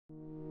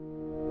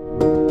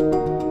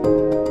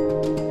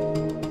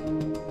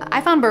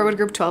I found Burwood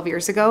Group 12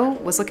 years ago,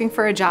 was looking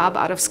for a job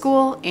out of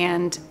school,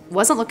 and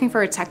wasn't looking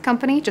for a tech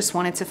company, just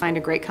wanted to find a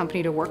great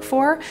company to work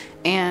for.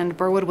 And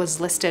Burwood was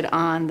listed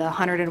on the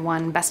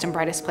 101 best and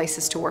brightest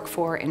places to work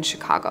for in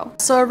Chicago.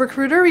 So a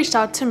recruiter reached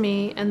out to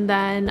me, and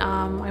then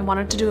I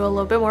wanted to do a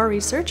little bit more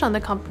research on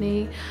the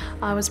company.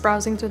 I was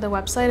browsing through the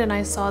website and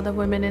I saw the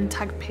Women in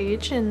Tech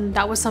page, and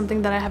that was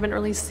something that I haven't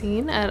really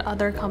seen at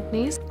other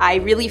companies. I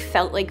really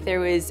felt like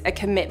there was a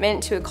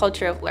commitment to a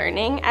culture of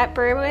learning at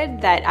Burwood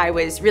that I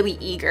was really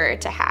eager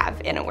to have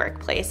in a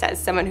workplace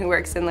as someone who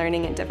works in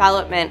learning and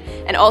development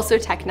and also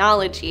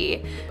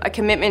technology. A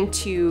commitment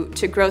to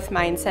growth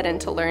mindset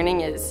and to learning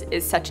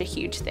is such a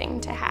huge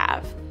thing to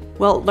have.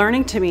 Well,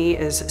 learning to me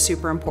is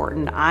super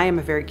important. I am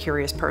a very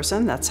curious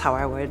person. That's how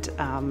I would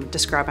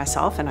describe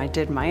myself, and I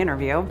did my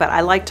interview. But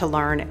I like to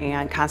learn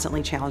and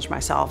constantly challenge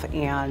myself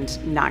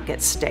and not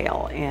get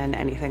stale in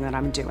anything that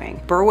I'm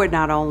doing. Burwood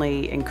not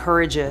only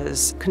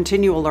encourages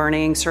continual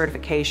learning,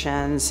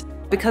 certifications,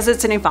 because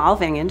it's an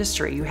evolving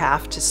industry, you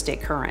have to stay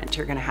current.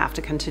 You're gonna have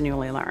to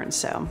continually learn,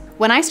 so.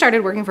 When I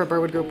started working for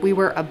Burwood Group, we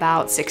were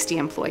about 60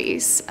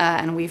 employees,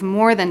 and we've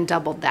more than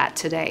doubled that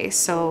today.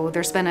 So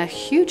there's been a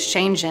huge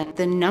change in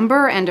the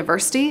number and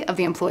diversity of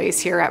the employees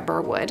here at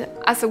Burwood.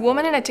 As a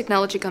woman in a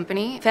technology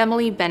company,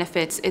 family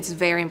benefits, it's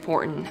very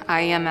important.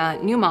 I am a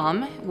new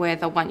mom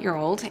with a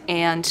 1-year-old,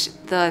 and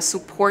the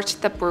support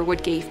that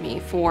Burwood gave me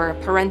for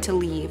parental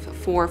leave,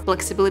 for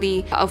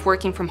flexibility of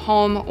working from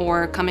home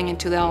or coming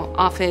into the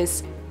office.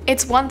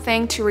 It's one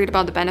thing to read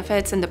about the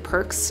benefits and the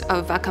perks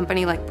of a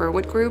company like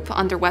Burwood Group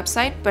on their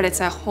website, but it's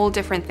a whole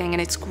different thing,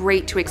 and it's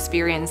great to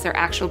experience their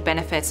actual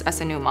benefits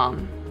as a new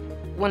mom.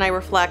 When I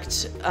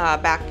reflect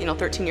back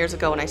 13 years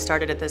ago when I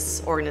started at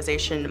this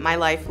organization, my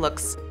life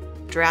looks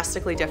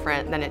drastically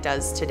different than it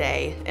does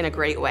today in a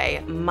great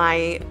way.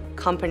 My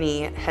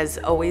company has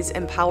always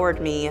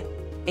empowered me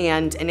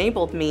and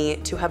enabled me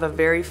to have a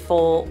very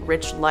full,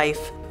 rich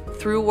life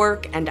through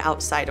work and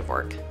outside of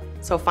work.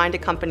 So find a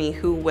company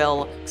who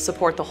will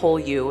support the whole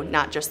you,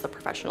 not just the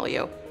professional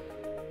you.